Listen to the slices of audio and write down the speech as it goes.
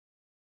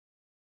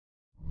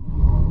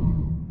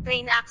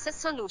Reynaxis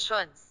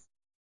Solutions.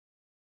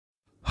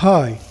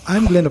 Hi,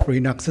 I'm Glenn of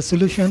Reynaxis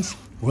Solutions.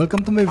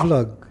 Welcome to my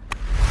vlog.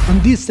 On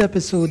this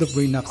episode of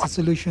Reynaxis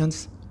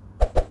Solutions,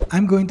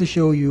 I'm going to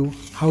show you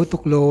how to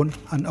clone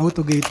an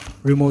AutoGate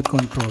remote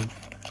control.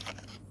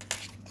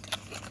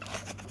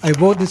 I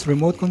bought these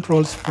remote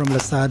controls from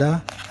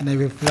Lazada and I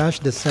will flash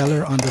the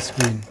seller on the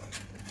screen.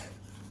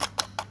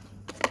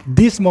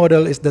 This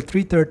model is the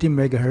 330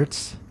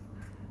 MHz.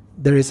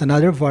 There is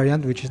another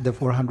variant which is the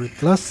 400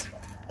 plus,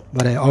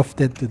 but I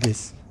opted to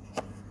this.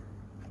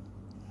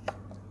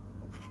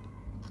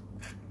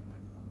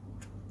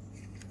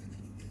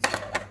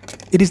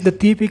 It is the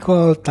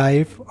typical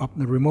type of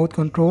the remote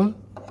control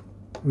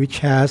which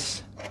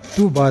has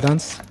two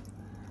buttons,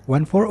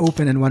 one for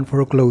open and one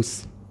for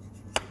close.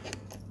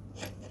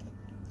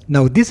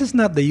 Now this is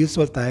not the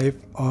usual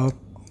type of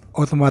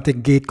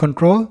automatic gate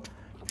control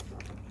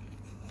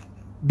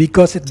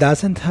because it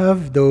doesn't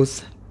have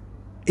those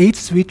 8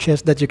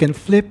 switches that you can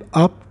flip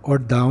up or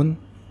down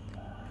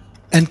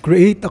and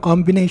create a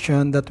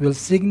combination that will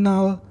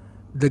signal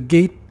the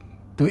gate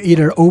to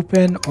either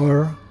open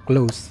or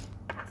close.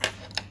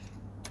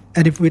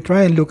 And if we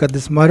try and look at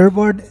this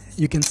motherboard,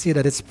 you can see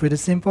that it's pretty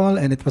simple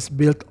and it was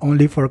built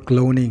only for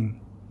cloning.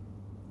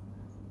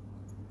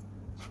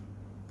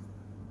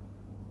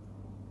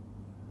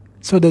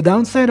 So the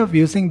downside of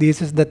using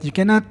this is that you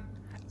cannot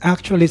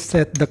actually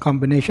set the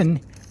combination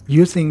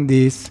using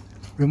this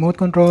remote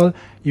control.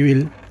 You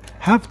will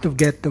have to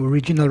get the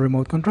original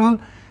remote control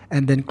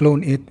and then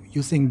clone it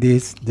using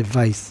this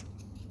device.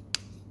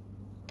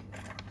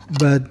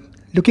 But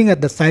looking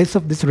at the size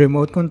of this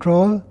remote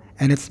control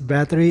and its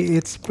battery,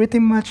 it's pretty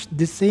much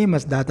the same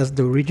as that as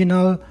the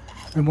original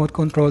remote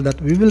control that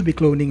we will be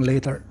cloning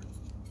later.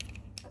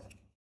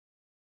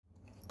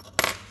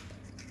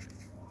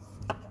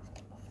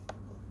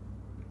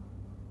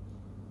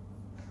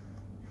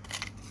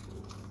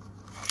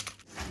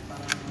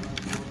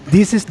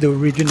 This is the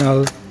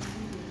original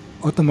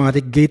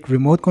automatic gate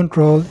remote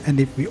control, and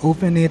if we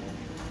open it,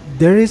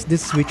 there is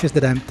these switches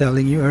that I'm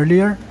telling you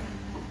earlier.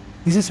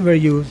 This is where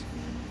you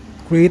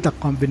create a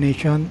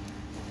combination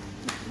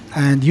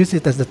and use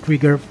it as the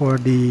trigger for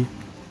the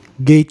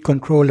gate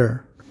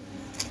controller.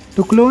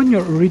 To clone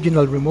your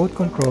original remote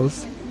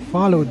controls,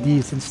 follow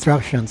these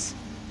instructions.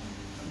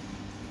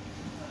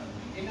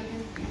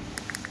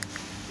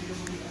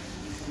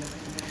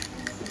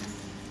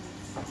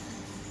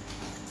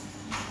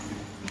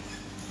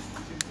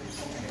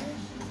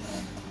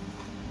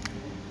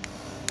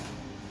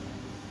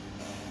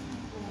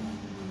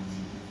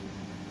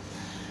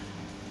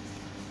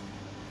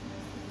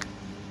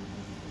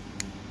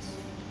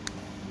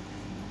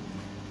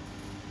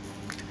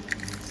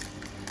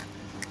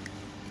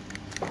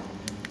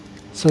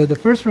 So the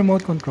first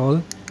remote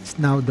control is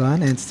now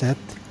done and set.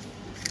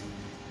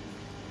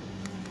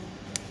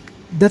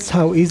 That's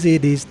how easy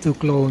it is to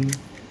clone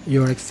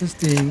your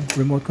existing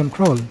remote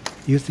control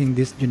using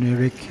this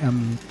generic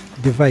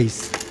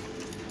device.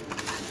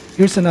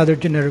 Here's another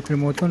generic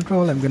remote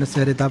control. I'm going to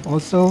set it up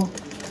also,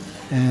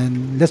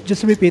 and let's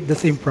just repeat the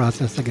same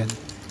process again.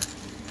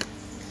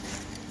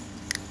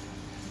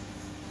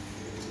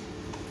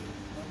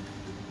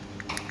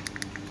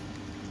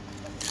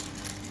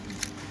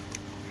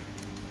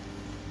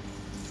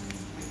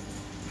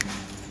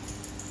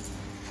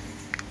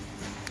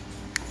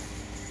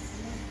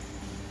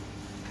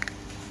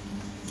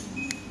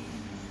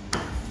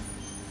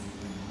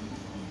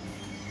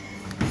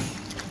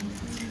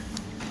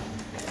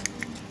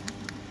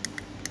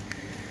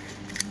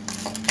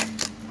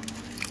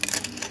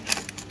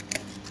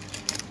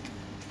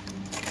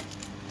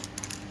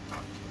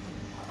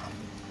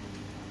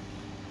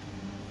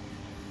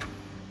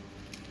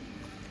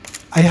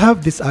 I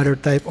have this other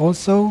type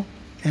also,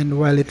 and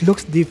while it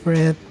looks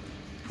different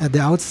at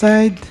the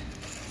outside,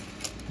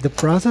 the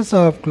process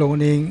of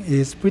cloning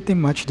is pretty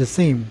much the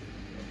same.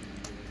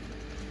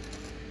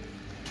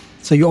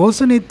 So you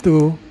also need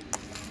to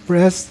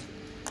press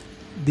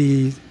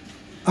the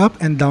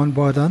up and down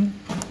button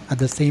at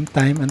the same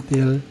time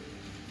until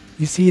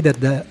you see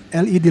that the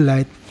LED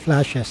light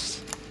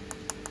flashes.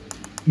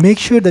 Make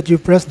sure that you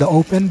press the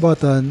open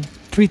button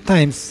 3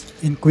 times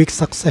in quick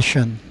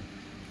succession.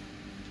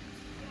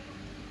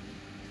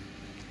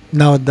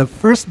 Now the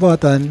first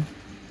button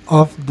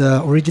of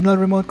the original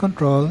remote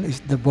control is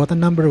the button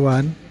number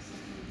 1,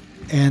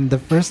 and the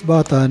first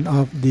button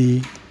of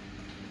the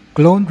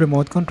cloned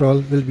remote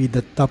control will be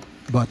the top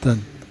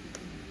button.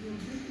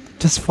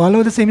 Just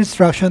follow the same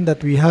instruction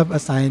that we have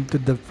assigned to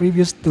the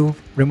previous 2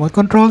 remote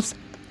controls,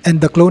 and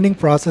the cloning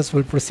process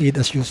will proceed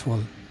as usual.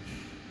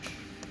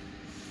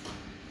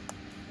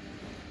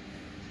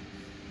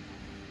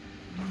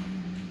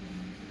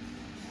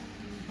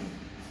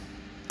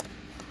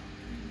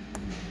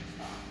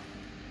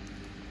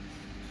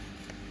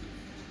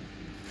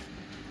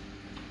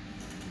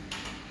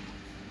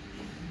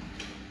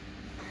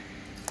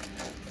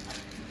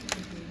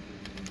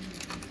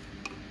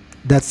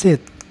 That's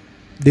it.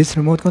 This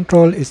remote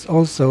control is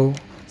also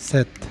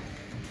set.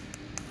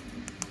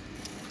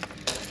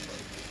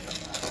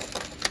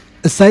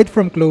 Aside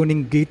from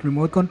cloning gate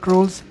remote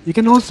controls, you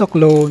can also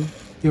clone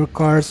your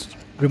car's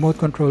remote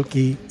control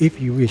key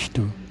if you wish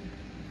to.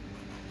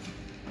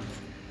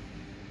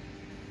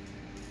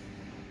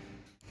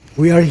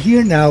 We are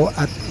here now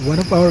at one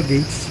of our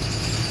gates,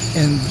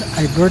 and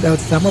I blurred out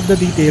some of the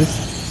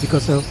details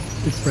because of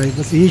the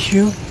privacy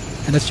issue.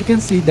 And as you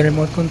can see, the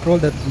remote control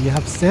that we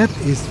have set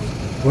is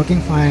working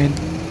fine,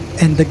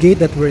 and the gate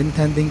that we're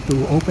intending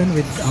to open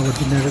with our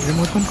generic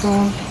remote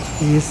control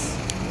is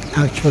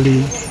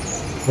actually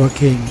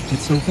working.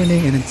 It's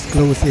opening and it's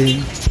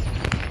closing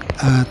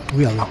at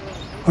will.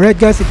 Alright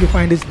guys, if you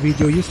find this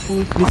video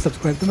useful, please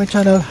subscribe to my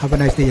channel. Have a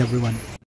nice day everyone.